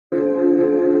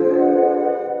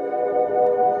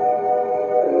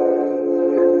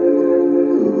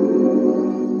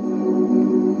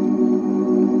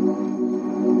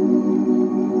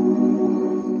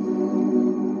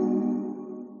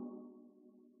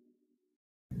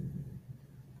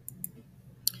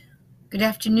Good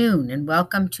afternoon and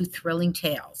welcome to Thrilling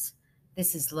Tales.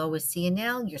 This is Lois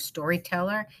CNL, your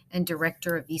storyteller and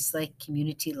director of Eastlake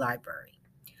Community Library.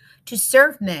 To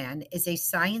Serve Man is a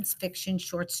science fiction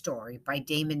short story by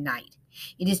Damon Knight.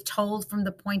 It is told from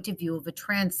the point of view of a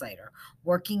translator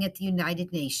working at the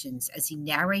United Nations as he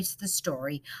narrates the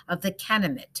story of the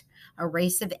Kanamit, a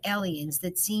race of aliens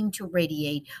that seem to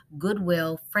radiate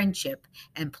goodwill, friendship,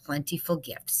 and plentiful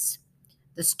gifts.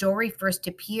 The story first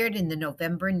appeared in the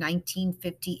November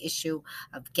 1950 issue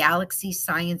of Galaxy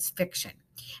Science Fiction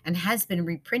and has been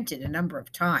reprinted a number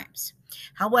of times.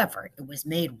 However, it was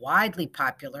made widely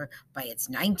popular by its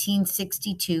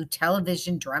 1962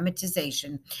 television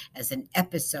dramatization as an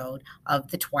episode of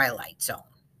The Twilight Zone.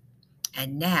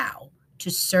 And now,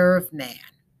 To Serve Man.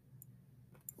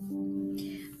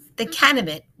 The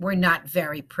Kanamit were not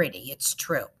very pretty, it's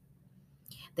true.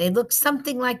 They looked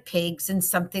something like pigs and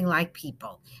something like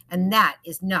people, and that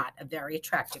is not a very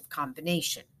attractive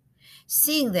combination.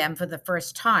 Seeing them for the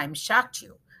first time shocked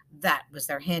you. That was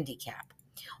their handicap.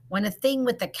 When a thing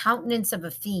with the countenance of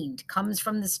a fiend comes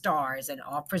from the stars and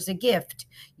offers a gift,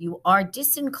 you are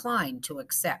disinclined to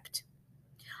accept.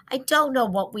 I don't know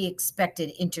what we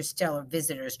expected interstellar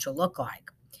visitors to look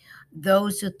like.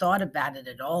 Those who thought about it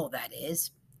at all, that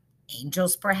is.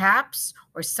 Angels, perhaps,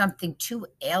 or something too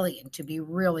alien to be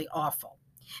really awful.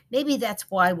 Maybe that's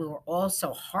why we were all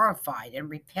so horrified and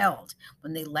repelled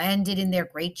when they landed in their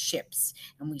great ships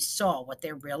and we saw what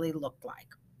they really looked like.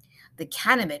 The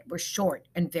Kanamit were short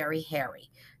and very hairy,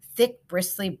 thick,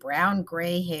 bristly, brown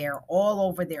gray hair all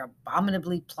over their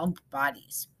abominably plump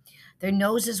bodies. Their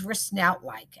noses were snout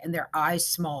like and their eyes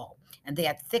small, and they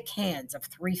had thick hands of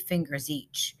 3 fingers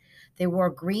each. They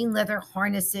wore green leather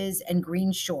harnesses and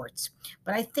green shorts,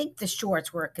 but I think the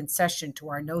shorts were a concession to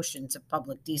our notions of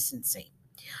public decency.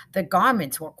 The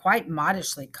garments were quite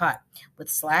modestly cut,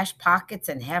 with slash pockets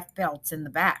and half belts in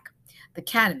the back. The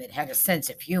Kanamit had a sense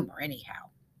of humor, anyhow.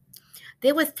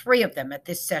 There were 3 of them at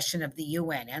this session of the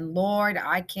UN, and Lord,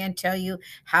 I can't tell you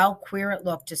how queer it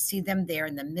looked to see them there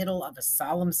in the middle of a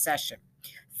solemn session.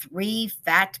 3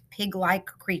 fat, pig like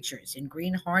creatures in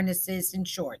green harnesses and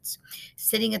shorts,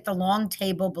 sitting at the long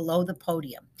table below the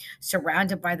podium,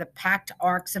 surrounded by the packed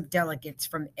arcs of delegates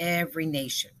from every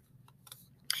nation.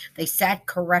 They sat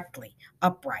correctly,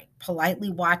 upright,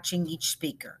 politely watching each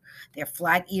speaker. Their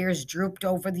flat ears drooped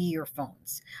over the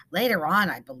earphones. Later on,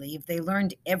 I believe, they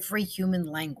learned every human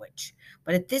language,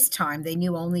 but at this time they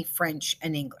knew only French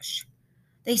and English.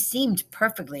 They seemed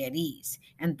perfectly at ease,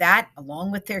 and that, along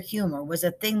with their humor, was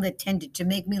a thing that tended to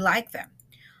make me like them.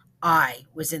 I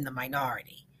was in the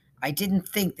minority. I didn't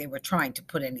think they were trying to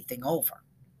put anything over.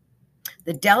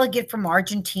 The delegate from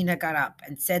Argentina got up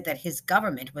and said that his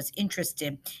government was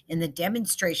interested in the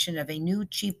demonstration of a new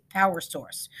cheap power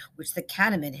source, which the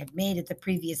Kanamit had made at the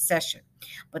previous session,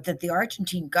 but that the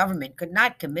Argentine government could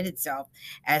not commit itself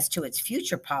as to its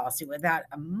future policy without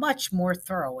a much more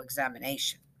thorough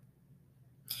examination.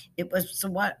 It was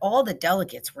what all the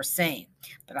delegates were saying,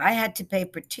 but I had to pay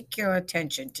particular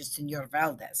attention to Senor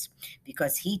Valdez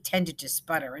because he tended to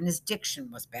sputter and his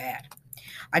diction was bad.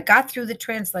 I got through the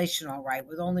translation all right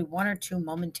with only 1 or 2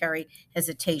 momentary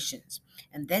hesitations,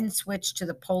 and then switched to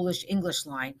the Polish English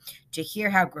line to hear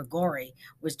how Grigori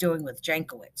was doing with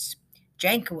Jankowitz.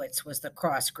 Jankowitz was the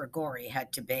cross Grigori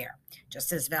had to bear,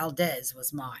 just as Valdez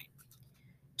was mine.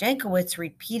 Jankowitz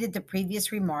repeated the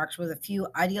previous remarks with a few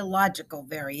ideological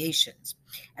variations,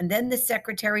 and then the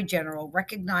Secretary General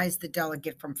recognized the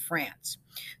delegate from France,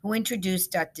 who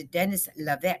introduced Dr. Denis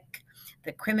Lavec.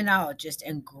 The criminologist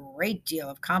and great deal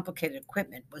of complicated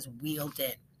equipment was wheeled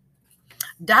in.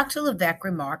 Dr. Levesque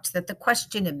remarked that the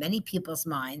question in many people's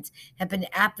minds had been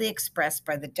aptly expressed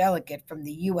by the delegate from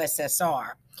the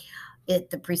USSR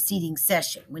at the preceding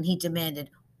session when he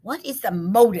demanded, "What is the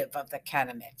motive of the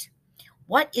Kanamit?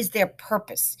 What is their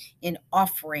purpose in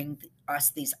offering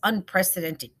us these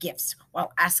unprecedented gifts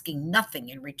while asking nothing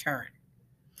in return?"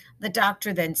 The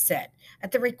doctor then said,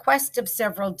 "At the request of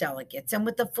several delegates and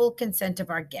with the full consent of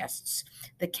our guests,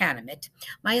 the Kanamit,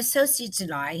 my associates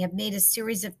and I have made a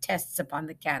series of tests upon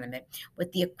the Kanamit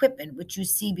with the equipment which you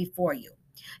see before you.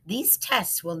 These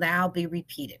tests will now be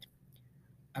repeated."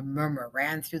 A murmur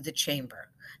ran through the chamber.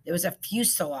 There was a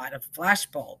fusillade of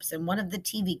flashbulbs, and one of the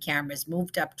TV cameras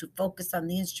moved up to focus on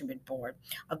the instrument board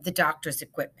of the doctor's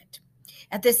equipment.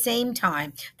 At the same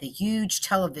time, the huge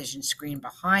television screen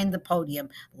behind the podium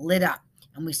lit up,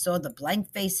 and we saw the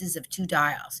blank faces of 2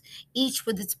 dials, each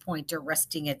with its pointer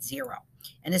resting at 0,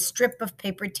 and a strip of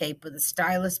paper tape with a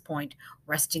stylus point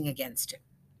resting against it.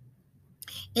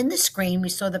 In the screen, we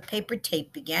saw the paper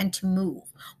tape began to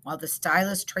move while the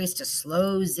stylus traced a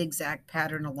slow zigzag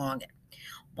pattern along it.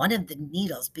 One of the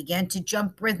needles began to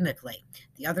jump rhythmically.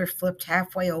 The other flipped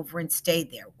halfway over and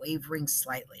stayed there, wavering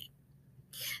slightly.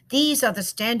 "These are the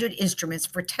standard instruments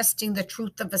for testing the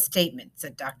truth of a statement,"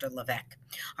 said Dr. Levesque.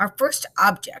 "Our first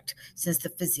object, since the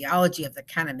physiology of the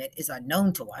Kanamit is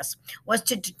unknown to us, was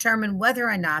to determine whether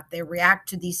or not they react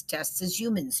to these tests as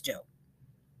humans do.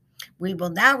 We will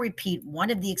now repeat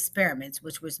one of the experiments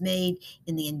which was made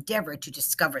in the endeavor to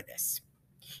discover this."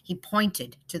 He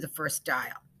pointed to the first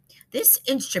dial. "This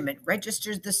instrument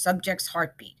registers the subject's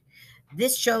heartbeat.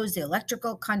 This shows the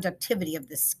electrical conductivity of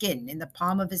the skin in the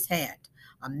palm of his hand,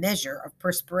 a measure of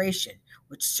perspiration,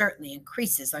 which certainly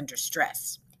increases under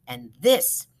stress. And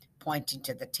this," pointing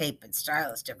to the tape and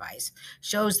stylus device,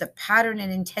 "shows the pattern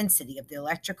and intensity of the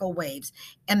electrical waves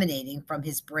emanating from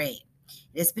his brain.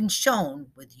 It has been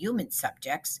shown with human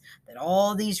subjects that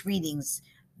all these readings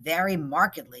vary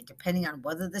markedly depending on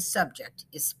whether the subject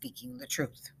is speaking the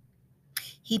truth."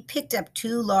 He picked up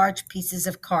two large pieces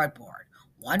of cardboard,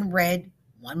 one red,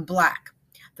 one black.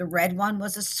 The red one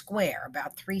was a square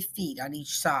about 3 feet on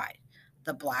each side.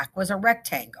 The black was a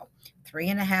rectangle,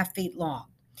 3.5 feet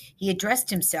long. He addressed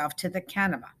himself to the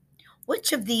Kanama.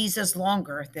 "Which of these is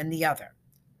longer than the other?"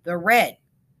 "The red,"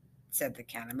 said the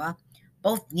Kanama.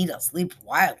 Both needles leaped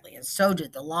wildly, and so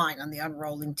did the line on the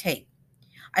unrolling tape.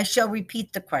 "I shall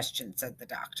repeat the question," said the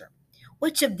doctor.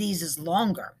 "Which of these is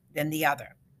longer than the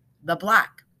other?" "The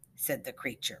black," said the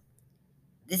creature.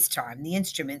 This time the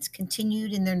instruments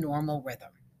continued in their normal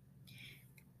rhythm.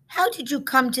 "How did you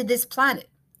come to this planet?"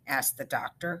 asked the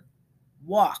doctor.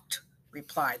 "Walked,"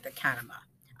 replied the Kanama.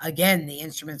 Again the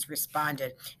instruments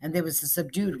responded, and there was a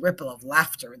subdued ripple of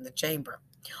laughter in the chamber.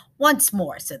 "Once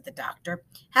more," said the doctor,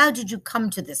 "how did you come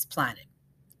to this planet?"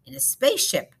 "In a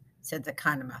spaceship," said the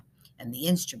Kanama, and the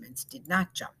instruments did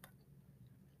not jump.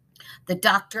 The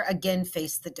doctor again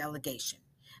faced the delegation.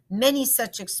 "Many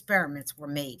such experiments were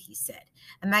made," he said,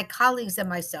 "and my colleagues and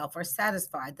myself are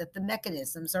satisfied that the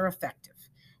mechanisms are effective.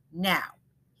 Now,"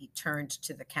 he turned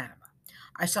to the Kanama,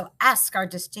 "I shall ask our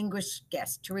distinguished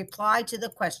guest to reply to the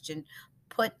question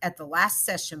put at the last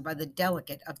session by the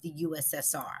delegate of the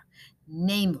USSR,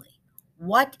 namely,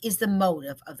 what is the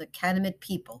motive of the Kanamit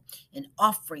people in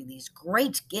offering these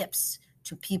great gifts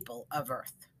to people of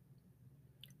Earth?"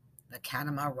 The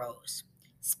Kanama rose.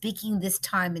 Speaking this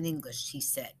time in English, he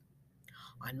said,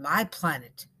 "On my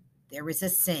planet, there is a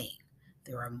saying,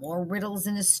 there are more riddles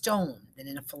in a stone than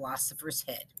in a philosopher's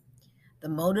head. The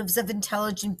motives of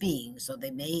intelligent beings, though they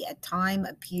may at times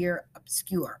appear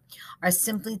obscure, are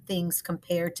simply things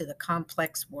compared to the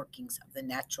complex workings of the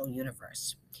natural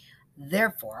universe.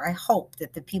 Therefore, I hope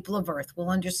that the people of Earth will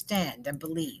understand and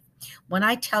believe when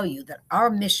I tell you that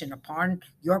our mission upon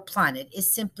your planet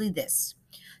is simply this: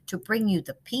 to bring you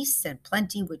the peace and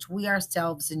plenty which we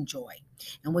ourselves enjoy,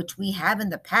 and which we have in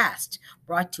the past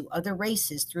brought to other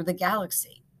races through the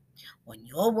galaxy. When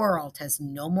your world has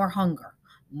no more hunger,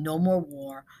 no more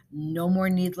war, no more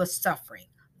needless suffering,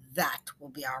 that will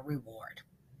be our reward."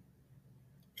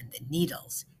 And the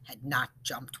needles had not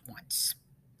jumped once.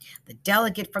 The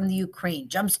delegate from the Ukraine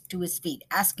jumped to his feet,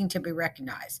 asking to be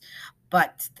recognized,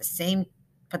 but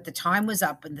the time was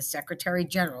up and the Secretary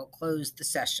General closed the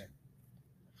session.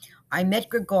 I met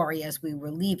Grigori as we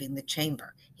were leaving the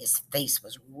chamber. His face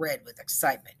was red with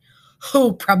excitement.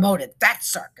 "Who promoted that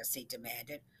circus?" he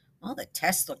demanded. "Well, the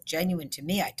tests looked genuine to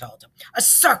me," I told him. "A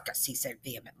circus," he said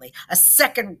vehemently. "A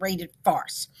second-rated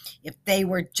farce. If they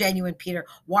were genuine, Peter,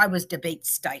 why was debate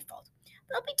stifled?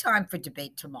 There'll be time for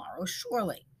debate tomorrow,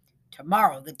 surely.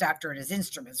 Tomorrow, the doctor and his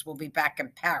instruments will be back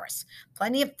in Paris.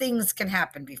 Plenty of things can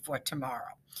happen before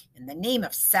tomorrow. In the name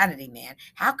of sanity, man,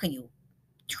 how can you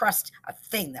trust a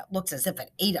thing that looks as if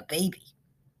it ate a baby?"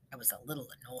 I was a little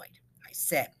annoyed. I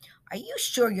said, "Are you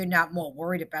sure you're not more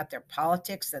worried about their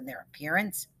politics than their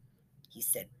appearance?" He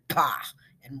said, "Bah,"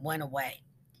 and went away.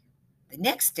 The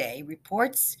next day,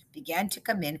 reports began to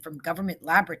come in from government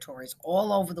laboratories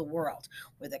all over the world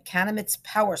where the Kanamit's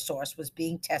power source was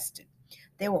being tested.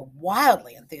 They were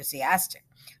wildly enthusiastic.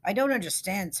 I don't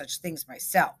understand such things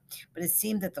myself, but it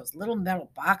seemed that those little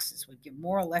metal boxes would give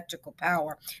more electrical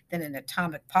power than an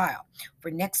atomic pile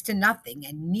for next to nothing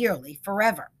and nearly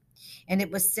forever. And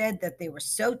it was said that they were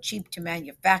so cheap to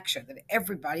manufacture that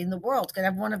everybody in the world could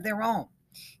have one of their own.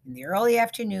 In the early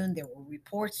afternoon, there were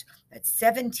reports that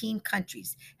 17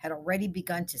 countries had already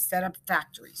begun to set up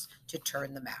factories to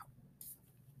turn them out.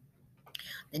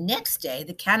 The next day,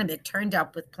 the Kanamit turned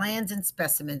up with plans and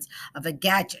specimens of a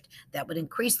gadget that would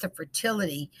increase the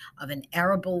fertility of an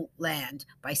arable land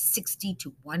by 60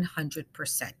 to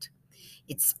 100%.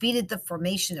 It speeded the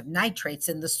formation of nitrates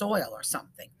in the soil or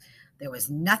something. There was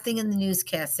nothing in the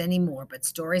newscasts anymore but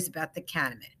stories about the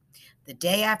Kanamit. The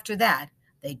day after that,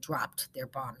 they dropped their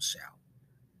bombshell.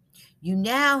 You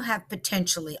now have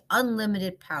potentially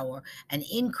unlimited power and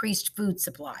increased food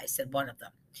supply, said one of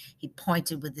them. He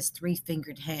pointed with his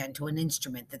three-fingered hand to an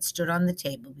instrument that stood on the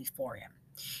table before him.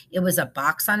 It was a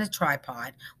box on a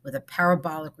tripod with a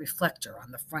parabolic reflector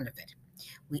on the front of it.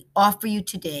 We offer you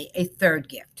today a third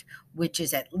gift, which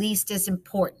is at least as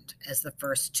important as the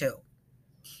first two.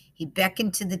 He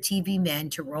beckoned to the TV men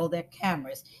to roll their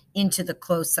cameras into the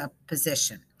close-up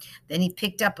position. Then he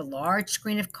picked up a large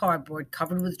screen of cardboard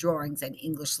covered with drawings and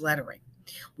English lettering.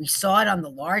 We saw it on the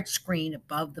large screen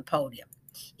above the podium.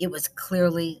 It was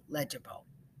clearly legible.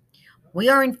 We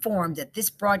are informed that this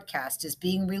broadcast is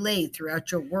being relayed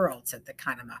throughout your world, said the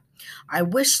Kanama. I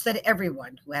wish that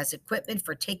everyone who has equipment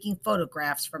for taking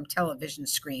photographs from television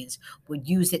screens would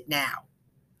use it now.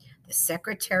 The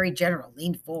Secretary General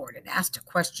leaned forward and asked a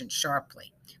question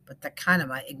sharply, but the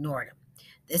Kanama ignored him.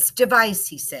 This device,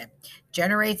 he said,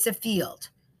 generates a field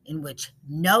in which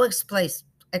no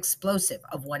explosive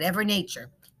of whatever nature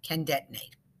can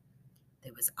detonate.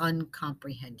 There was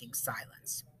uncomprehending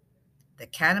silence. The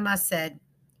Kanama said,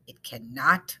 it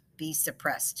cannot be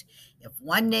suppressed. If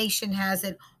one nation has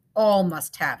it, all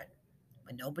must have it.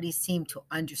 When nobody seemed to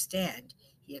understand,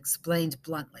 he explained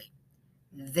bluntly,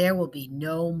 there will be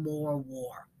no more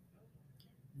war.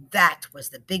 That was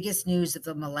the biggest news of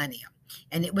the millennium,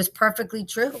 and it was perfectly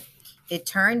true. It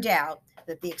turned out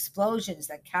that the explosions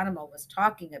that Kanama was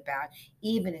talking about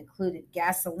even included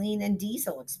gasoline and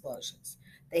diesel explosions.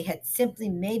 They had simply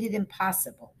made it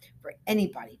impossible for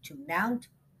anybody to mount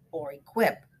or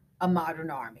equip a modern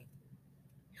army.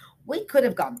 We could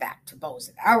have gone back to bows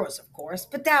and arrows, of course,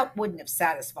 but that wouldn't have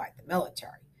satisfied the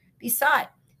military. Besides,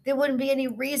 there wouldn't be any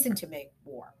reason to make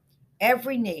war.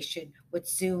 Every nation would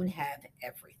soon have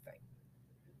everything.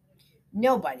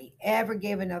 Nobody ever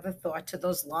gave another thought to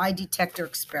those lie detector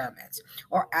experiments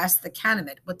or asked the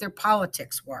Kanamit what their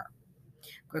politics were.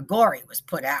 Grigori was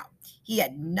put out. He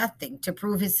had nothing to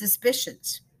prove his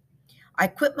suspicions. I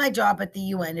quit my job at the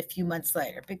UN a few months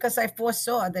later because I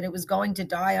foresaw that it was going to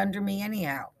die under me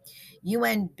anyhow.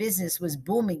 UN business was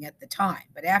booming at the time,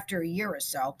 but after a year or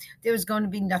so, there was going to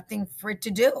be nothing for it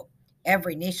to do.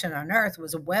 Every nation on earth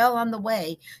was well on the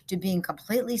way to being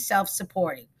completely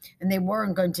self-supporting, and they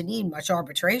weren't going to need much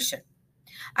arbitration.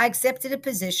 I accepted a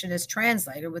position as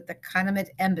translator with the Kanamit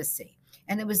embassy,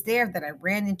 and it was there that I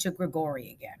ran into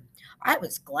Grigori again. I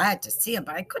was glad to see him,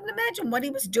 but I couldn't imagine what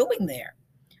he was doing there.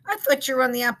 I thought you were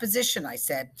on the opposition, I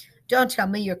said. Don't tell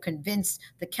me you're convinced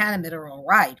the Kanamit are all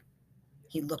right.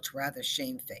 He looked rather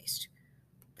shamefaced.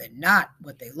 They're not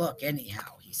what they look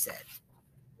anyhow, he said.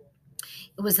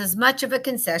 It was as much of a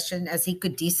concession as he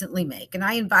could decently make, and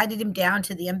I invited him down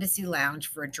to the embassy lounge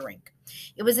for a drink.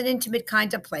 It was an intimate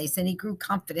kind of place, and he grew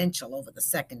confidential over the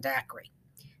second daiquiri.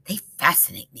 They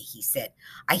fascinate me, he said.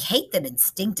 I hate them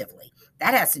instinctively.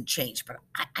 That hasn't changed, but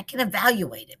I can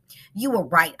evaluate it. You were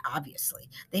right, obviously.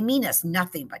 They mean us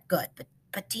nothing but good.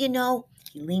 But do you know,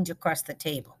 he leaned across the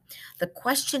table, the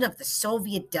question of the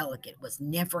Soviet delegate was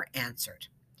never answered.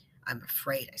 I'm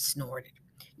afraid I snorted.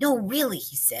 No, really,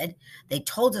 he said. They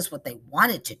told us what they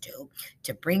wanted to do,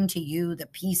 to bring to you the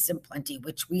peace and plenty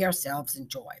which we ourselves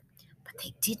enjoy. But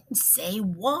they didn't say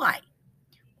why.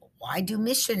 Why do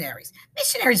missionaries?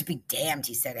 Missionaries be damned,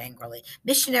 he said angrily.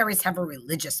 Missionaries have a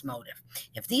religious motive.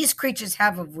 If these creatures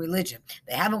have a religion,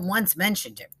 they haven't once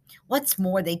mentioned it. What's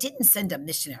more, they didn't send a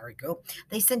missionary group.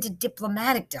 They sent a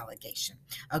diplomatic delegation,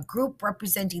 a group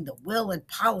representing the will and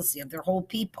policy of their whole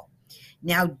people.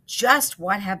 Now, just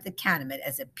what have the Kanamit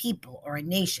as a people or a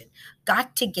nation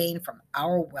got to gain from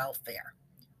our welfare?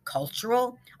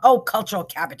 Cultural? Oh, cultural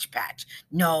cabbage patch.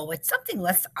 No, it's something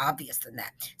less obvious than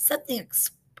that. Something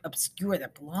obscure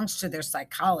that belongs to their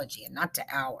psychology and not to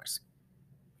ours.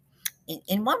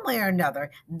 In one way or another,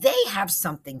 they have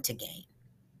something to gain.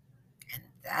 And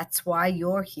that's why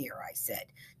you're here, I said,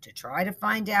 to try to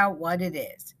find out what it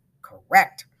is.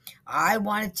 Correct. I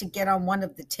wanted to get on one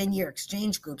of the 10-year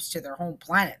exchange groups to their home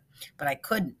planet, but I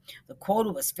couldn't. The quota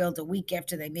was filled a week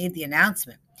after they made the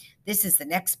announcement. This is the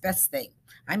next best thing.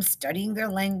 I'm studying their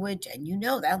language, and you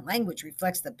know that language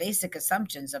reflects the basic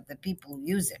assumptions of the people who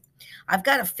use it. I've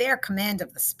got a fair command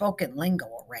of the spoken lingo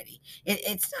already.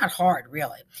 It's not hard,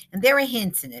 really, and there are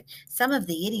hints in it. Some of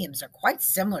the idioms are quite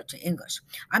similar to English.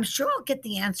 I'm sure I'll get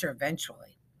the answer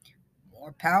eventually.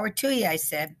 More power to you, I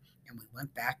said, and we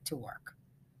went back to work.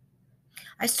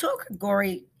 I saw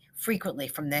Grigori frequently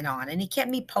from then on, and he kept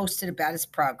me posted about his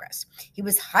progress. He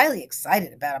was highly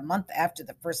excited about a month after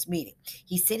the first meeting.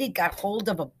 He said he'd got hold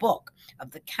of a book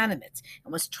of the Kanamits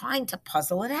and was trying to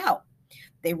puzzle it out.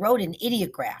 They wrote in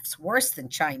ideographs, worse than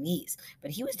Chinese,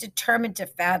 but he was determined to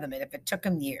fathom it if it took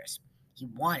him years. He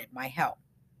wanted my help.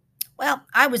 Well,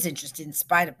 I was interested in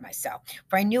spite of myself,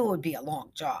 for I knew it would be a long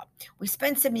job. We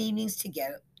spent some evenings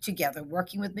together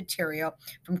working with material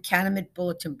from Kanamit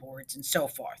bulletin boards and so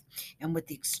forth, and with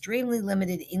the extremely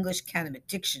limited English Kanamit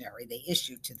dictionary they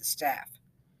issued to the staff.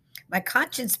 My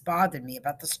conscience bothered me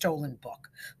about the stolen book,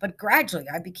 but gradually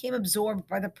I became absorbed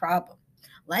by the problem.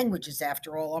 Languages,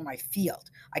 after all, are my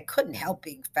field. I couldn't help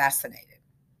being fascinated.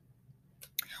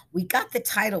 We got the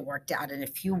title worked out in a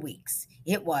few weeks.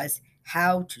 It was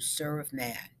How to Serve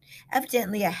Man,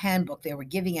 evidently a handbook they were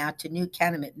giving out to new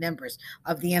Kanamit members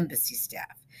of the embassy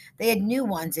staff. They had new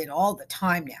ones in all the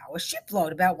time now, a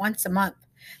shipload about once a month.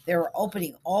 They were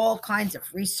opening all kinds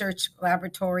of research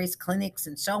laboratories, clinics,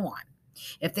 and so on.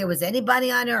 If there was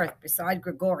anybody on earth beside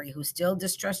Grigori who still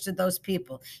distrusted those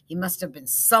people, he must have been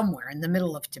somewhere in the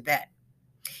middle of Tibet.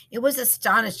 It was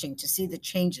astonishing to see the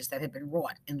changes that had been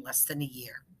wrought in less than a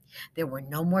year. There were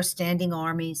no more standing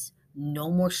armies, no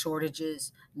more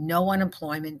shortages, no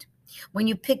unemployment. When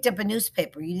you picked up a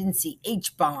newspaper, you didn't see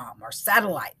H bomb or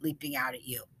satellite leaping out at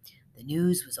you. The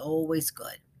news was always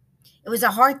good. It was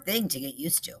a hard thing to get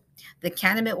used to. The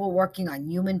Kanamit were working on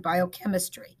human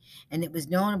biochemistry, and it was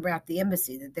known about the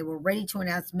embassy that they were ready to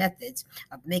announce methods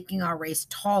of making our race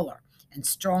taller and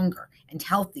stronger and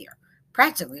healthier,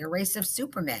 practically a race of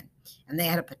supermen, and they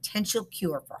had a potential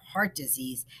cure for heart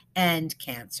disease and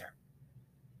cancer.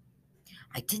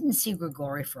 I didn't see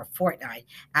Grigori for a fortnight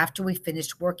after we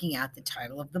finished working out the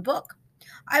title of the book.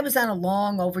 I was on a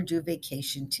long overdue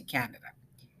vacation to Canada.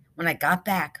 When I got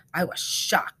back, I was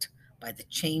shocked by the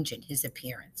change in his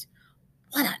appearance.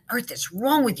 What on earth is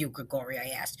wrong with you, Grigori?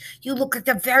 I asked. You look like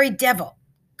the very devil.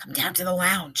 Come down to the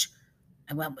lounge.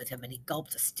 I went with him and he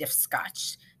gulped a stiff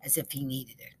scotch as if he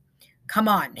needed it. Come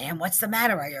on, man, what's the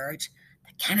matter? I urged.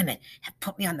 The Kanamit have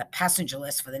put me on the passenger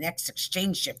list for the next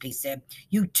exchange ship, he said.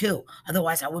 You too,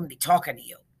 otherwise I wouldn't be talking to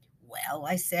you. Well,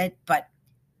 I said, but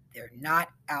they're not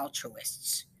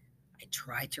altruists. I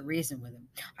tried to reason with him.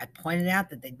 I pointed out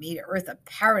that they'd made Earth a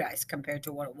paradise compared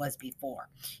to what it was before.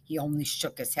 He only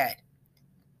shook his head.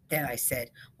 Then I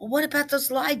said, well, what about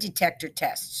those lie detector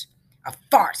tests? A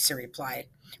farce, he replied,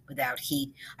 without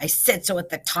heat. I said so at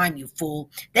the time, you fool.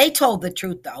 They told the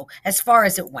truth, though, as far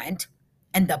as it went.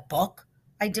 And the book?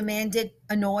 I demanded,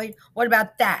 annoyed. What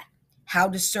about that? How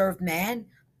to Serve Man?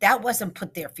 That wasn't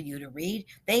put there for you to read.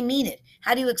 They mean it.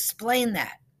 How do you explain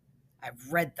that?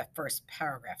 I've read the first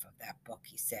paragraph of that book,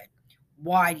 he said.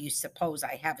 Why do you suppose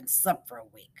I haven't slept for a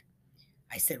week?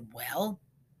 I said, well,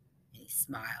 and he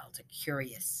smiled, a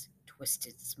curious,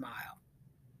 twisted smile.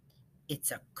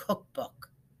 It's a cookbook,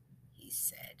 he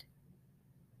said.